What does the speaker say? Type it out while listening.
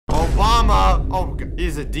Oh,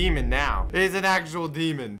 he's a demon now. He's an actual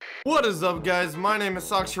demon. What is up, guys? My name is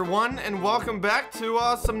Soxer1, and welcome back to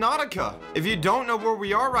Subnautica. If you don't know where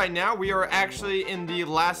we are right now, we are actually in the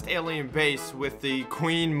last alien base with the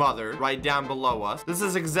Queen Mother right down below us. This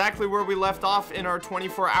is exactly where we left off in our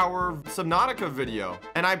 24-hour Subnautica video.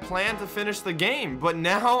 And I plan to finish the game, but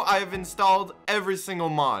now I've installed every single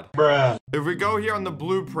mod. Bruh. If we go here on the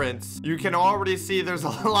blueprints, you can already see there's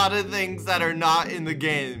a lot of things that are not in the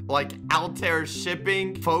game. Like Altair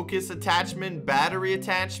shipping, focus attachment, battery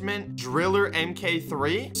attachment, driller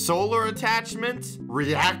MK3, solar attachment,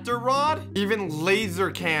 reactor rod, even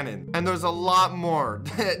laser cannon. And there's a lot more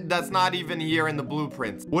that's not even here in the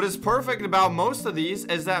blueprints. What is perfect about most of these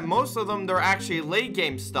is that most of them, they're actually late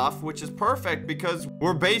game stuff, which is perfect because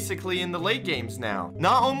we're basically in the late games now.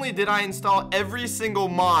 Not only did I install every single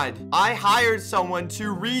mod, I hired someone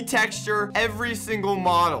to retexture every single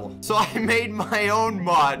model. So I made my own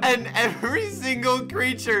mod and every single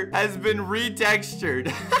creature has been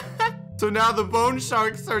retextured. So now the bone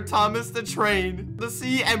sharks are Thomas the Train. The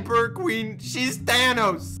sea emperor queen, she's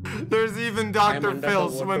Thanos. There's even Dr.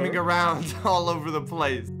 Phil swimming around all over the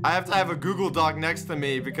place. I have to have a Google Doc next to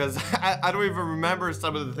me because I don't even remember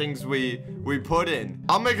some of the things we put in.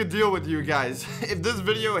 I'll make a deal with you guys. If this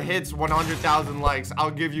video hits 100,000 likes,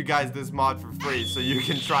 I'll give you guys this mod for free so you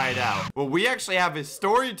can try it out. Well, we actually have a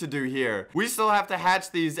story to do here. We still have to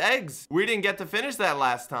hatch these eggs. We didn't get to finish that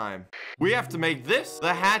last time. We have to make this,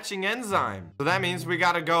 the hatching enzyme. So that means we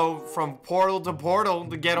gotta go from portal to portal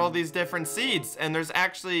to get all these different seeds. And there's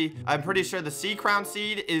actually, I'm pretty sure the sea crown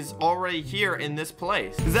seed is already here in this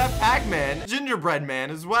place. Is that Pac-Man? Gingerbread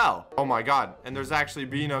Man as well. Oh my god. And there's actually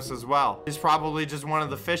Beanos as well. He's probably just one of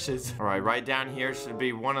the fishes. All right, right down here should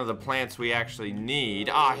be one of the plants we actually need.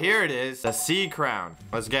 Ah, here it is. The sea crown.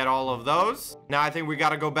 Let's get all of those. Now I think we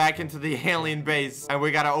gotta go back into the alien base and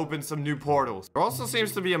we gotta open some new portals. There also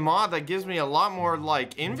seems to be a mod that gives me a lot more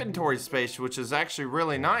like inventory space, which is actually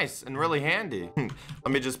really nice and really handy.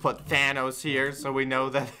 Let me just put Thanos here so we know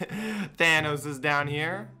that Thanos is down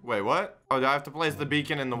here. Wait, what? Oh, do I have to place the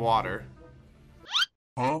beacon in the water?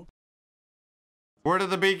 Huh? Where did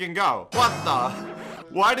the beacon go? What the?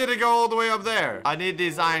 Why did it go all the way up there? I need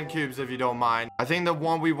these iron cubes if you don't mind. I think the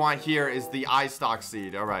one we want here is the eye stalk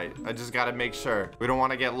seed. All right, I just gotta make sure. We don't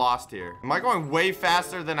want to get lost here. Am I going way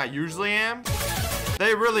faster than I usually am?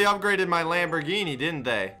 They really upgraded my Lamborghini, didn't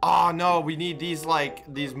they? Oh no, we need these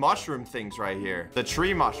these mushroom things right here. The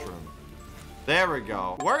tree mushroom. There we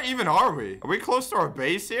go. Where even are we? Are we close to our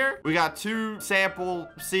base here? We got 2 sample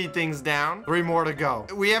seed things down. 3 more to go.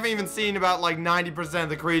 We haven't even seen about like 90% of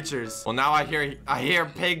the creatures. Well, now I hear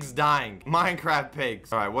pigs dying. Minecraft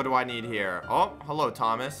pigs. All right, what do I need here? Oh, hello,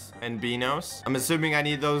 Thomas and Beanos. I'm assuming I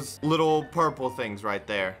need those little purple things right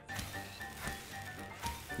there.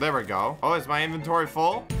 There we go. Oh, is my inventory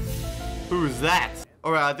full? Who's that?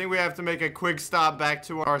 All right, I think we have to make a quick stop back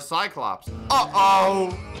to our Cyclops.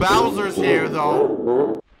 Uh-oh. Bowser's here,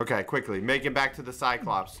 though. Okay, quickly. Make it back to the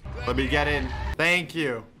Cyclops. Let me get in. Thank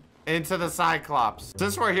you. Into the Cyclops.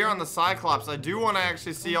 Since we're here on the Cyclops, I do want to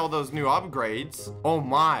actually see all those new upgrades. Oh,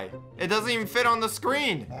 my. It doesn't even fit on the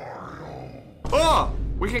screen. Oh!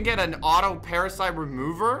 We can get an auto parasite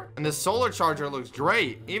remover, and the solar charger looks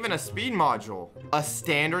great. Even a speed module, a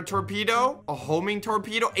standard torpedo, a homing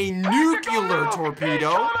torpedo, a nuclear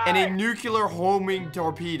torpedo, and a nuclear homing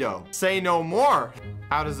torpedo. Say no more.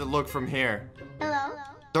 How does it look from here? Hello.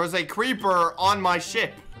 There's a creeper on my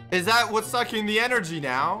ship. Is that what's sucking the energy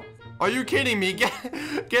now? Are you kidding me?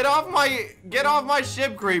 Get off my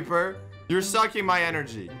ship, creeper. You're sucking my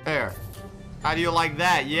energy. There. How do you like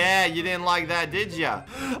that? Yeah, you didn't like that, did ya?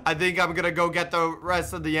 I think I'm gonna go get the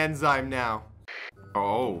rest of the enzyme now.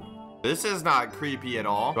 Oh, this is not creepy at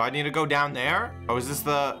all. Do I need to go down there? Oh, is this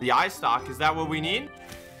the eye stalk? Is that what we need?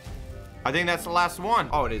 I think that's the last one.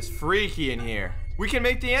 Oh, it is freaky in here. We can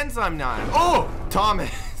make the enzyme now. Oh,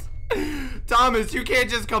 Thomas. Thomas, you can't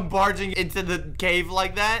just come barging into the cave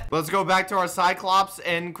like that. Let's go back to our Cyclops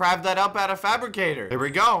and craft that up at a fabricator. Here we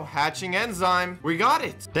go. Hatching enzyme. We got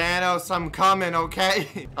it. Thanos, I'm coming,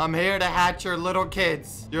 okay? I'm here to hatch your little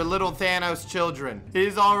kids. Your little Thanos children.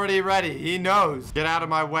 He's already ready. He knows. Get out of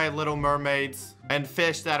my way, little mermaids. And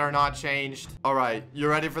fish that are not changed. All right. You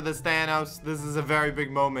ready for this, Thanos? This is a very big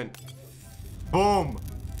moment. Boom.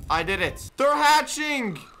 I did it. They're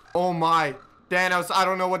hatching. Oh, my. Thanos, I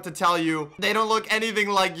don't know what to tell you. They don't look anything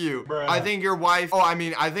like you. Bruh. I think your wife,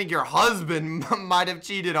 I think your husband might have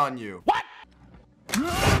cheated on you. What?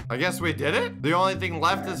 I guess we did it. The only thing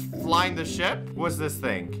left is flying the ship. What's this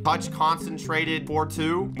thing? Touch concentrated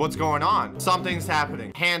 4-2. What's going on? Something's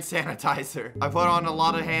happening. Hand sanitizer. I put on a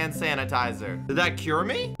lot of hand sanitizer. Did that cure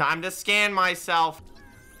me? Time to scan myself.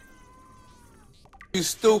 You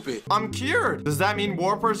stupid. I'm cured. Does that mean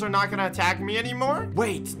warpers are not gonna attack me anymore?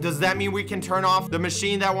 Wait, does that mean we can turn off the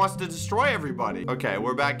machine that wants to destroy everybody? Okay,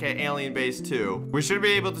 we're back at Alien Base 2. We should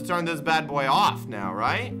be able to turn this bad boy off now,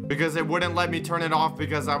 right? Because it wouldn't let me turn it off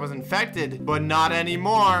because I was infected, but not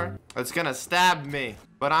anymore. It's gonna stab me,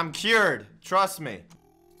 but I'm cured. Trust me.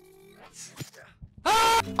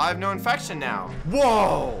 I have no infection now.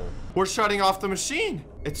 Whoa! We're shutting off the machine.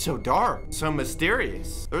 It's so dark, so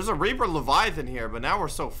mysterious. There's a Reaper Leviathan here, but now we're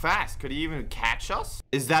so fast. Could he even catch us?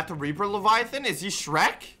 Is that the Reaper Leviathan? Is he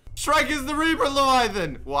Shrek? Shrek is the Reaper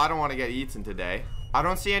Leviathan. Well, I don't want to get eaten today. I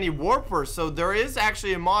don't see any warpers, so there is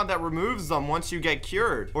actually a mod that removes them once you get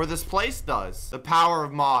cured. Or this place does. The power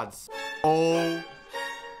of mods. Oh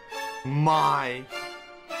my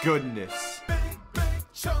goodness.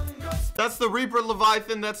 That's the Reaper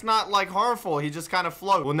Leviathan that's not like harmful. He just kind of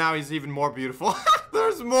floats. Well, now he's even more beautiful.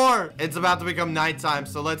 There's more. It's about to become nighttime,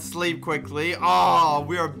 so let's sleep quickly. Oh,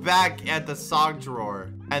 we are back at the sock drawer.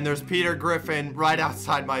 And there's Peter Griffin right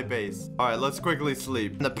outside my base. All right, let's quickly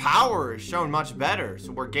sleep. And the power is shown much better.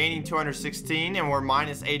 So we're gaining 216 and we're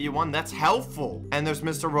minus 81. That's helpful. And there's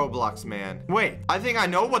Mr. Roblox Man. Wait, I think I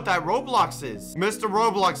know what that Roblox is. Mr.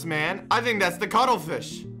 Roblox Man. I think that's the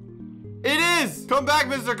cuttlefish. It is! Come back,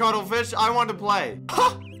 Mr. Cuttlefish. I want to play.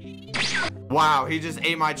 Wow, he just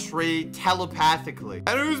ate my tree telepathically.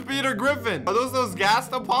 And who's Peter Griffin? Are those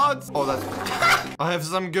gastopods? Oh, that's... I have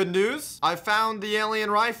some good news. I found the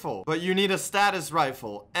alien rifle, but you need a status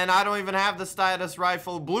rifle. And I don't even have the status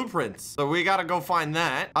rifle blueprints. So we gotta go find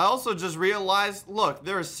that. I also just realized, look,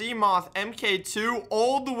 there is Seamoth MK2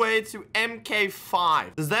 all the way to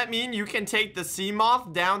MK5. Does that mean you can take the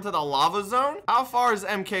Seamoth down to the lava zone? How far is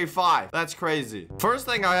MK5? That's crazy. First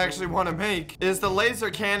thing I actually want to make is the laser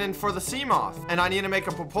cannon for the Seamoth. And I need to make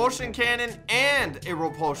a propulsion cannon and a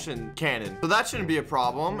repulsion cannon. So that shouldn't be a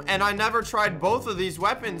problem. And I never tried both of these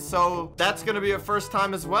weapons, so that's gonna be a first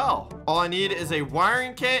time as well. All I need is a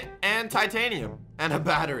wiring kit and titanium. And a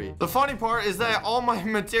battery. The funny part is that all my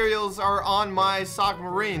materials are on my sock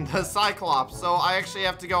marine, the Cyclops. So I actually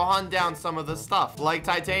have to go hunt down some of the stuff, like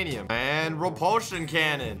titanium and repulsion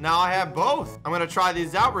cannon. Now I have both. I'm gonna try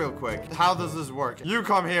these out real quick. How does this work? You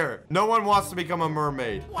come here. No one wants to become a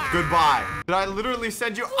mermaid. Wow. Goodbye. Did I literally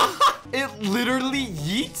send you? It literally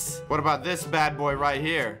yeets? What about this bad boy right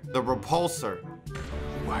here? The repulsor.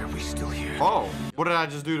 Why are we still here? Oh, what did I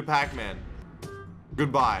just do to Pac-Man?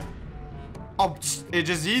 Goodbye. Oh, it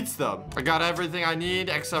just eats them. I got everything I need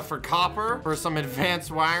except for copper for some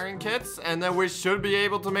advanced wiring kits. And then we should be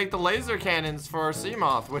able to make the laser cannons for our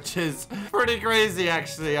Seamoth, which is pretty crazy,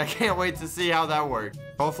 actually. I can't wait to see how that works.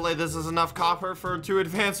 Hopefully this is enough copper for 2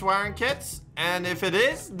 advanced wiring kits. And if it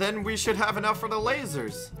is, then we should have enough for the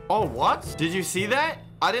lasers. Oh, what? Did you see that?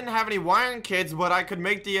 I didn't have any wiring kits, but I could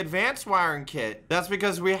make the advanced wiring kit. That's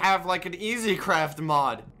because we have like an easy craft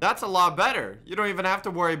mod. That's a lot better. You don't even have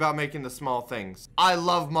to worry about making the small things. I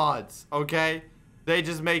love mods, okay? They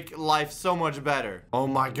just make life so much better. Oh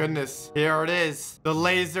my goodness. Here it is. The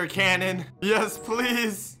laser cannon. Yes,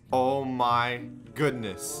 please. Oh my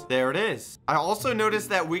goodness. There it is. I also noticed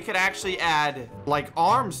that we could actually add like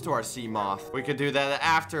arms to our Seamoth. We could do that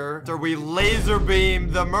after we laser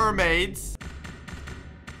beam the mermaids.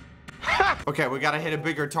 Okay, we gotta hit a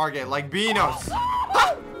bigger target like Beanos.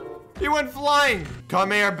 He went flying. Come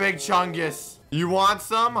here, big Chungus. You want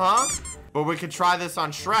some, huh? But we could try this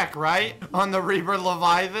on Shrek, right? On the Reaper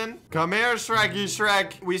Leviathan. Come here, Shreky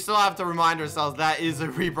Shrek. We still have to remind ourselves that is a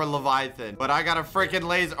Reaper Leviathan. But I got a freaking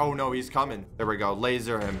laser. Oh, no, he's coming. There we go.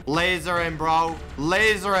 Laser him. Laser him, bro.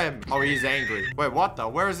 Laser him. Oh, he's angry. Wait, what the?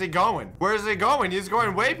 Where is he going? Where is he going? He's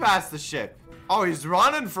going way past the ship. Oh, he's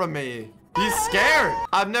running from me. He's scared.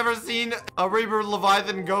 I've never seen a Reaper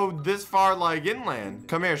Leviathan go this far, like, inland.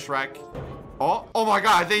 Come here, Shrek. Oh my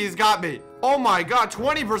God, I think he's got me. Oh my God,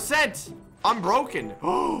 20%. I'm broken.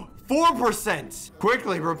 4%.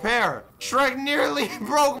 Quickly, repair. Shrek nearly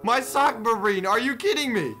broke my sock marine. Are you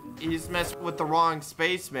kidding me? He's messed with the wrong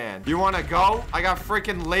spaceman. You want to go? I got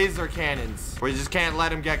freaking laser cannons. We just can't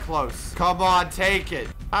let him get close. Come on, take it.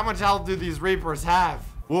 How much health do these Reapers have?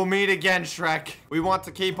 We'll meet again, Shrek. We want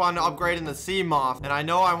to keep on upgrading the Seamoth, and I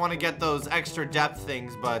know I want to get those extra depth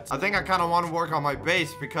things, but I think I kind of want to work on my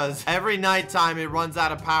base because every nighttime it runs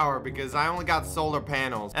out of power because I only got solar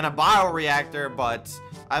panels and a bioreactor, but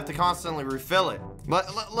I have to constantly refill it.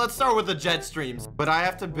 Let's start with the jet streams. But I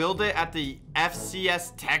have to build it at the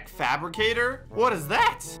FCS Tech Fabricator? What is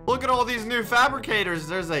that? Look at all these new fabricators.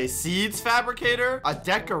 There's a seeds fabricator, a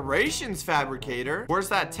decorations fabricator. Where's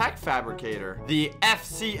that tech fabricator? The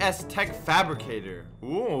FCS Tech Fabricator.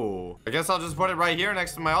 Ooh. I guess I'll just put it right here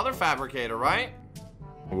next to my other fabricator, right?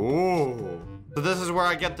 Ooh. So this is where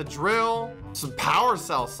I get the drill, some power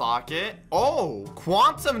cell socket. Oh,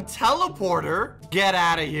 quantum teleporter. Get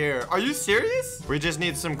out of here. Are you serious? We just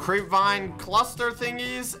need some creepvine cluster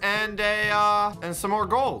thingies and and some more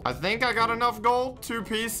gold. I think I got enough gold, 2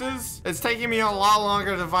 pieces. It's taking me a lot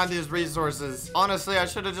longer to find these resources. Honestly, I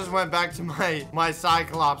should have just went back to my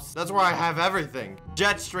Cyclops. That's where I have everything.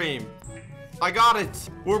 Jetstream. I got it.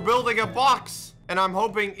 We're building a box. And I'm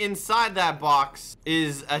hoping inside that box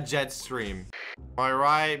is a jet stream. All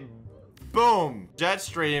right, boom, jet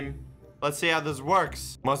stream. Let's see how this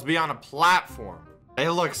works. Must be on a platform. It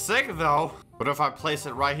looks sick though. What if I place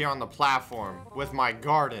it right here on the platform with my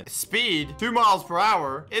garden? Speed, 2 miles per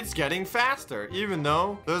hour. It's getting faster, even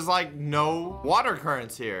though there's like no water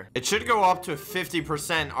currents here. It should go up to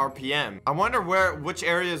 50% RPM. I wonder which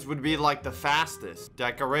areas would be like the fastest.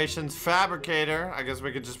 Decorations fabricator. I guess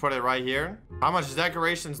we could just put it right here. How much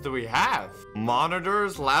decorations do we have?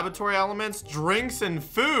 Monitors, laboratory elements, drinks, and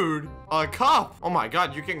food. A cup. Oh my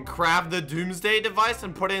god, you can craft the doomsday device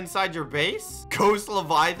and put it inside your base? Ghost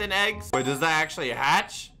Leviathan eggs? Wait, does that actually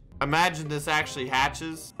hatch? Imagine this actually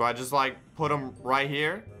hatches. Do I just like put them right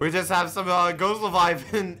here? We just have some Ghost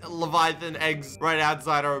Leviathan eggs right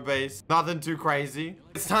outside our base. Nothing too crazy.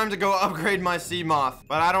 It's time to go upgrade my sea moth,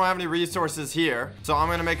 but I don't have any resources here. So I'm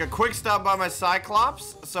gonna make a quick stop by my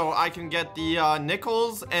Cyclops so I can get the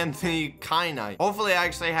nickels and the kyanite. Hopefully I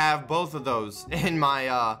actually have both of those in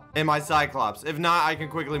my Cyclops. If not, I can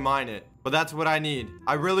quickly mine it. But that's what I need.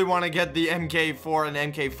 I really want to get the MK4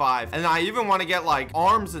 and MK5. And I even want to get like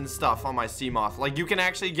arms and stuff on my Seamoth. Like you can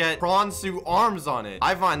actually get prawn suit arms on it.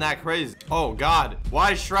 I find that crazy. Oh God,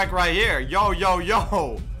 why is Shrek right here? Yo, yo,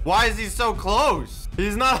 yo. Why is he so close?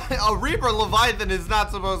 He's not, a Reaper Leviathan is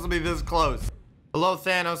not supposed to be this close. Hello,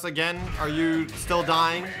 Thanos again. Are you still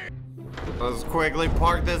dying? Let's quickly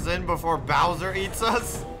park this in before Bowser eats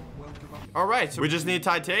us. All right, so we just need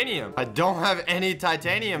titanium. I don't have any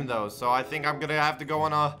titanium though, so I think I'm gonna have to go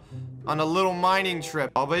on a little mining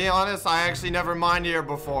trip. I'll be honest, I actually never mined here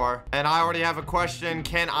before, and I already have a question.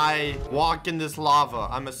 Can I walk in this lava?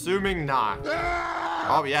 I'm assuming not.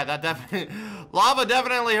 Oh yeah, that definitely, lava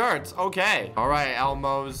definitely hurts. Okay. All right,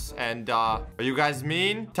 Elmos, and are you guys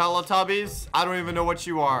mean? Teletubbies? I don't even know what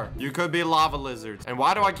you are. You could be lava lizards. And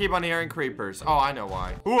why do I keep on hearing creepers? Oh, I know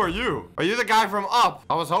why. Who are you? Are you the guy from Up?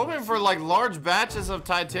 I was hoping for like large batches of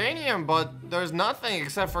titanium, but there's nothing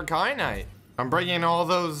except for kyanite. I'm bringing all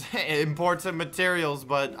those important materials,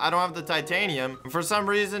 but I don't have the titanium. For some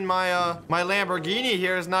reason, my Lamborghini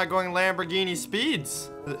here is not going Lamborghini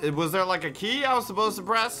speeds. Was there like a key I was supposed to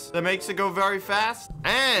press that makes it go very fast?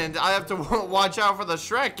 And I have to watch out for the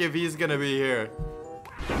Shrek if he's gonna be here.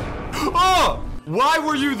 Oh! Why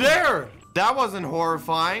were you there? That wasn't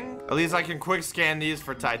horrifying. At least I can quick scan these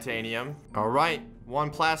for titanium. All right,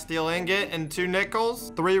 1 plasteel ingot and 2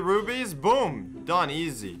 nickels, 3 rubies. Boom, done,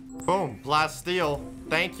 easy. Boom, plasteel.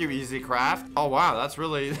 Thank you, Easy Craft. Oh wow, that's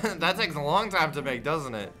really, that takes a long time to make,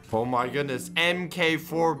 doesn't it? Oh my goodness,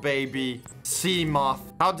 MK4 baby, sea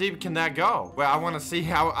moth. How deep can that go? Well, I want to see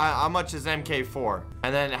how much is MK4,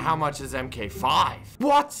 and then how much is MK5?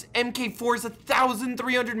 What? MK4 is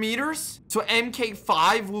 1,300 meters? So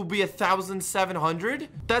MK5 will be 1,700?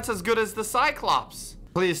 That's as good as the Cyclops.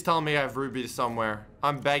 Please tell me I have rubies somewhere.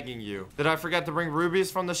 I'm begging you. Did I forget to bring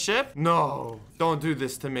rubies from the ship? No, don't do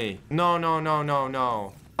this to me. No, no, no, no,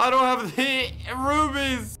 no. I don't have the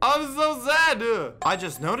rubies. I'm so sad. I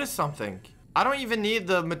just noticed something. I don't even need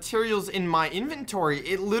the materials in my inventory.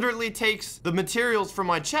 It literally takes the materials from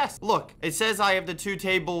my chest. Look, it says I have the 2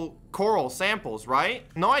 table coral samples, right?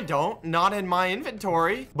 No, I don't. Not in my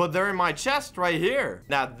inventory, but they're in my chest right here.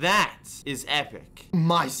 Now that is epic.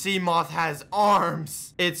 My Seamoth has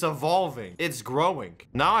arms. It's evolving. It's growing.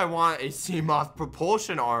 Now I want a Seamoth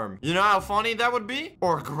propulsion arm. You know how funny that would be?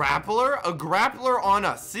 Or a grappler? A grappler on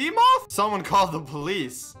a Seamoth? Someone call the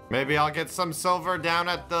police. Maybe I'll get some silver down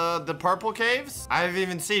at the purple caves. I haven't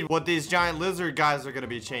even seen what these giant lizard guys are gonna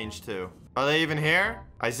be changed to. Are they even here?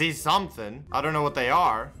 I see something. I don't know what they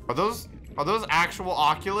are. Are those Are those actual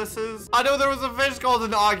Oculuses? I know there was a fish called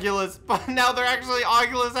an Oculus, but now they're actually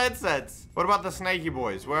Oculus headsets. What about the snaky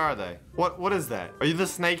boys? Where are they? What is that? Are you the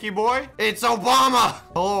snaky boy? It's Obama!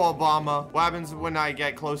 Hello, Obama. What happens when I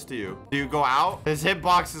get close to you? Do you go out? His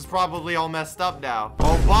hitbox is probably all messed up now.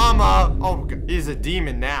 Obama! Oh, he's a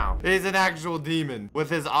demon now. He's an actual demon with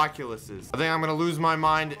his Oculuses. I think I'm gonna lose my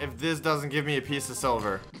mind if this doesn't give me a piece of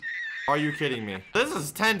silver. Are you kidding me? This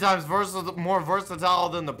is 10 times more versatile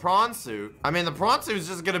than the prawn suit. I mean, the prawn suit is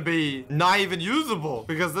just gonna be not even usable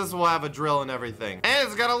because this will have a drill and everything. And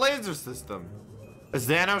it's got a laser system. Is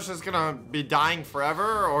Thanos just gonna be dying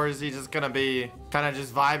forever, or is he just gonna be kind of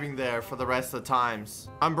just vibing there for the rest of the times?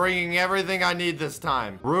 I'm bringing everything I need this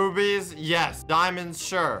time. Rubies, yes. Diamonds,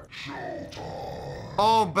 sure.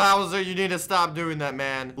 Oh, Bowser, you need to stop doing that,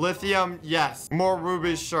 man. Lithium, yes. More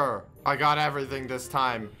rubies, sure. I got everything this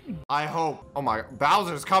time. I hope. Oh my,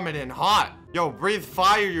 Bowser's coming in hot. Yo, breathe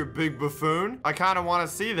fire, you big buffoon. I kind of want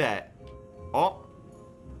to see that. Oh.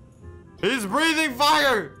 He's breathing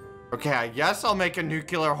fire. Okay, I guess I'll make a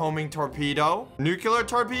nuclear homing torpedo. Nuclear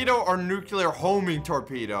torpedo or nuclear homing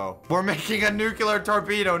torpedo? We're making a nuclear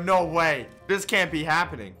torpedo. No way. This can't be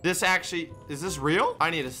happening. This actually, is this real? I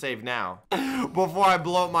need to save now before I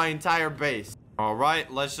blow up my entire base. All right,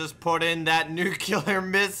 let's just put in that nuclear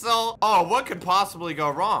missile. Oh, what could possibly go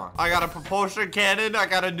wrong? I got a propulsion cannon. I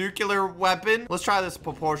got a nuclear weapon. Let's try this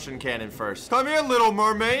propulsion cannon first. Come here, little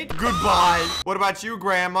mermaid. Goodbye. What about you,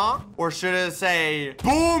 grandma? Or should it say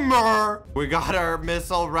boomer? We got our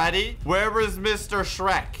missile ready. Where is Mr.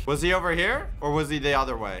 Shrek? Was he over here or was he the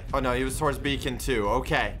other way? Oh no, he was towards Beacon 2.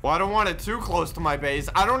 Okay. Well, I don't want it too close to my base.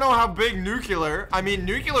 I don't know how big nuclear. I mean,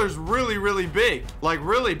 nuclear is really, really big. Like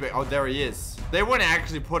really big. Oh, there he is. They wouldn't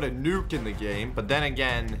actually put a nuke in the game, but then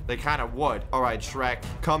again, they kind of would. All right, Shrek,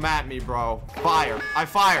 come at me, bro. Fire. I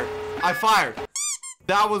fired. I fired.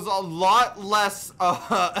 That was a lot less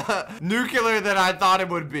nuclear than I thought it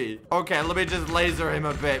would be. Okay, let me just laser him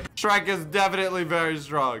a bit. Shrek is definitely very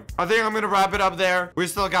strong. I think I'm gonna wrap it up there. We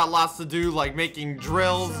still got lots to do, like making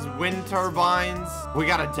drills, wind turbines. We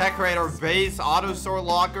gotta decorate our base, auto store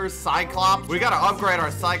lockers, Cyclops. We gotta upgrade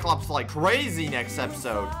our Cyclops like crazy next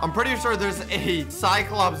episode. I'm pretty sure there's a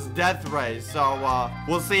Cyclops death ray, so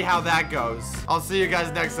we'll see how that goes. I'll see you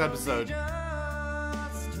guys next episode.